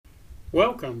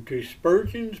Welcome to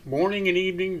Spurgeon's Morning and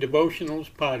Evening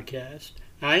Devotionals podcast.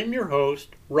 I am your host,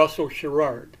 Russell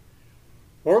Sherrard.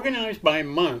 Organized by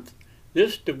month,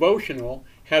 this devotional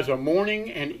has a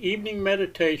morning and evening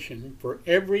meditation for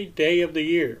every day of the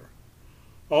year.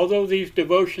 Although these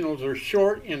devotionals are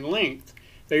short in length,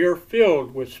 they are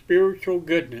filled with spiritual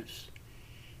goodness.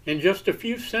 In just a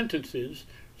few sentences,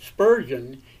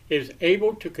 Spurgeon is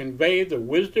able to convey the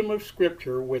wisdom of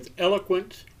Scripture with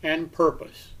eloquence and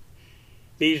purpose.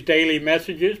 These daily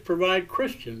messages provide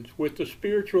Christians with the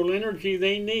spiritual energy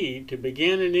they need to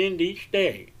begin and end each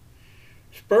day.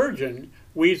 Spurgeon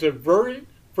weaves a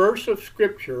verse of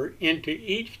Scripture into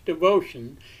each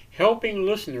devotion, helping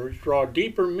listeners draw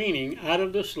deeper meaning out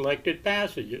of the selected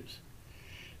passages.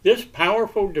 This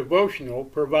powerful devotional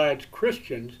provides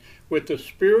Christians with the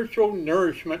spiritual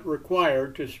nourishment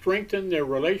required to strengthen their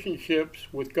relationships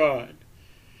with God.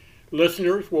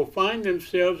 Listeners will find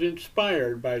themselves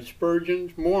inspired by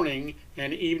Spurgeon's morning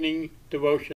and evening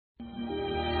devotion.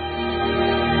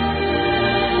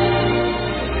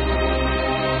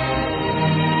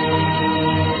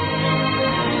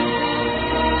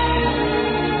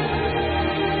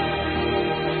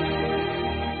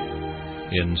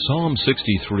 In Psalm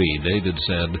 63, David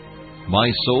said,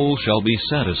 "My soul shall be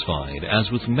satisfied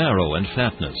as with marrow and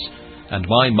fatness, and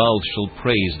my mouth shall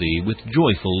praise thee with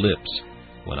joyful lips,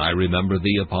 when I remember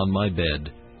thee upon my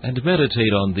bed, and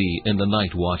meditate on thee in the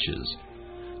night watches."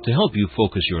 To help you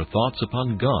focus your thoughts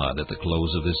upon God at the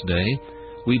close of this day,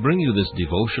 we bring you this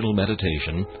devotional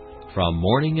meditation from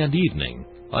Morning and Evening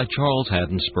by Charles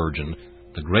Haddon Spurgeon,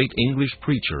 the great English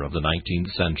preacher of the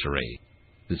 19th century.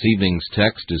 This evening's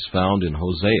text is found in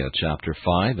Hosea chapter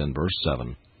 5 and verse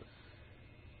 7.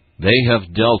 They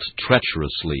have dealt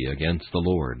treacherously against the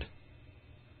Lord.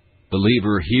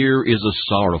 Believer, here is a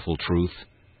sorrowful truth.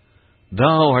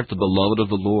 Thou art the beloved of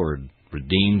the Lord,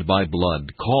 redeemed by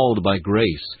blood, called by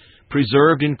grace,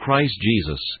 preserved in Christ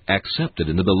Jesus, accepted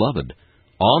in the Beloved,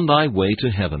 on thy way to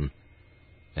heaven.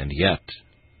 And yet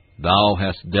thou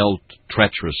hast dealt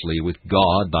treacherously with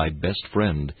God, thy best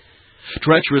friend,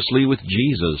 treacherously with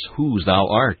Jesus, whose thou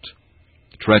art,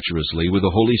 treacherously with the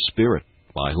Holy Spirit,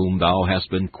 by whom thou hast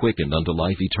been quickened unto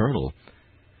life eternal.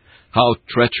 How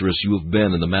treacherous you have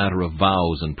been in the matter of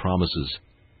vows and promises.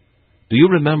 Do you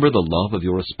remember the love of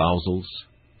your espousals,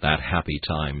 that happy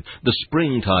time, the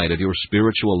springtide of your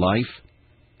spiritual life?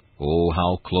 Oh,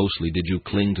 how closely did you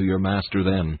cling to your Master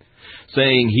then,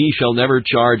 saying, "He shall never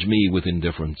charge me with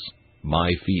indifference.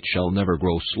 My feet shall never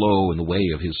grow slow in the way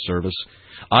of His service.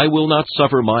 I will not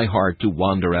suffer my heart to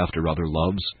wander after other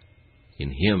loves.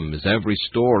 In Him is every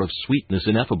store of sweetness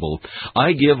ineffable.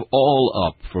 I give all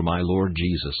up for my Lord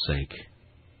Jesus' sake."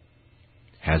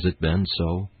 Has it been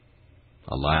so?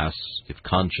 Alas, if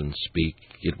conscience speak,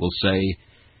 it will say,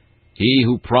 "He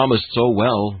who promised so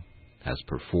well has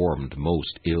performed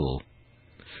most ill."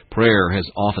 Prayer has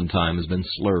oftentimes been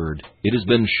slurred. It has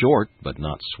been short, but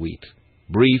not sweet,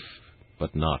 brief,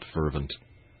 but not fervent.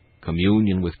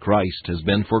 Communion with Christ has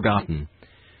been forgotten.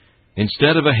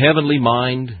 Instead of a heavenly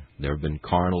mind, there have been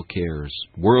carnal cares,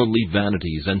 worldly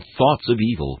vanities, and thoughts of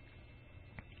evil.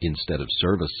 Instead of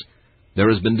service, there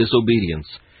has been disobedience.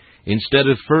 Instead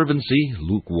of fervency,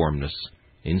 lukewarmness.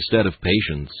 Instead of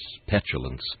patience,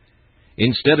 petulance.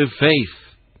 Instead of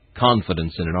faith,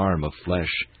 confidence in an arm of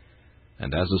flesh.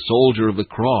 And as a soldier of the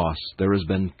cross, there has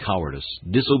been cowardice,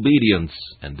 disobedience,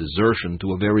 and desertion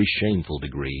to a very shameful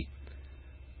degree.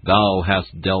 Thou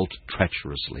hast dealt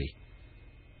treacherously.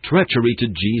 Treachery to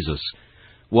Jesus.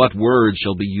 What words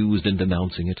shall be used in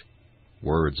denouncing it?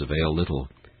 Words avail little.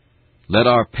 Let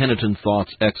our penitent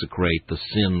thoughts execrate the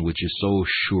sin which is so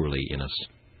surely in us.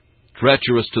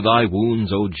 Treacherous to thy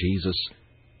wounds, O Jesus,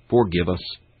 forgive us,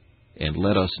 and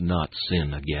let us not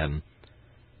sin again.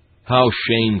 How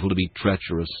shameful to be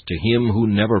treacherous to Him who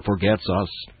never forgets us,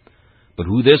 but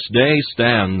who this day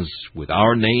stands with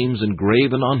our names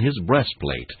engraven on His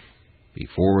breastplate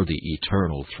before the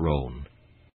eternal throne.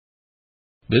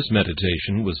 This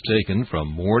meditation was taken from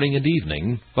Morning and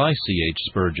Evening by C.H.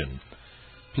 Spurgeon.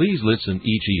 Please listen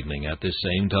each evening at this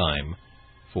same time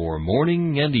for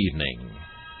Morning and Evening.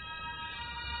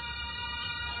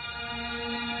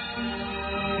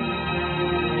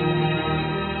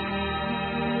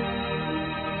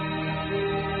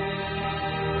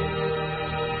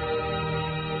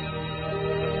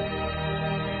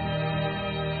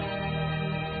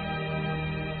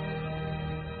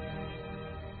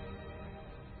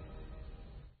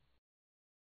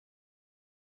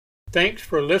 Thanks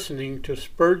for listening to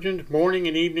Spurgeon's Morning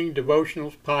and Evening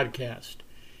Devotionals podcast.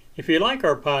 If you like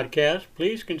our podcast,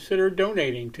 please consider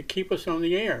donating to keep us on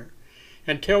the air.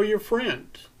 And tell your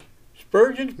friends.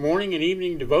 Spurgeon's Morning and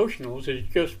Evening Devotionals is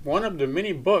just one of the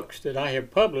many books that I have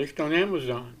published on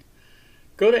Amazon.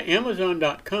 Go to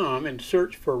Amazon.com and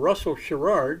search for Russell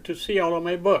Sherrard to see all of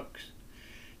my books.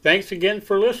 Thanks again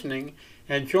for listening,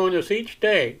 and join us each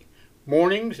day,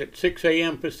 mornings at 6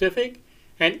 a.m. Pacific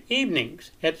and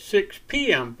evenings at 6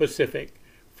 p.m. Pacific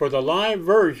for the live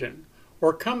version,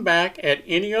 or come back at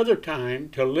any other time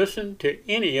to listen to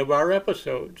any of our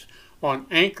episodes on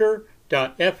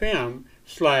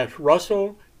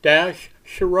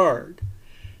anchor.fm/Russell-Sherrard.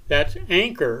 That's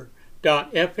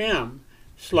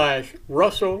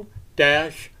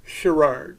anchor.fm/Russell-Sherrard.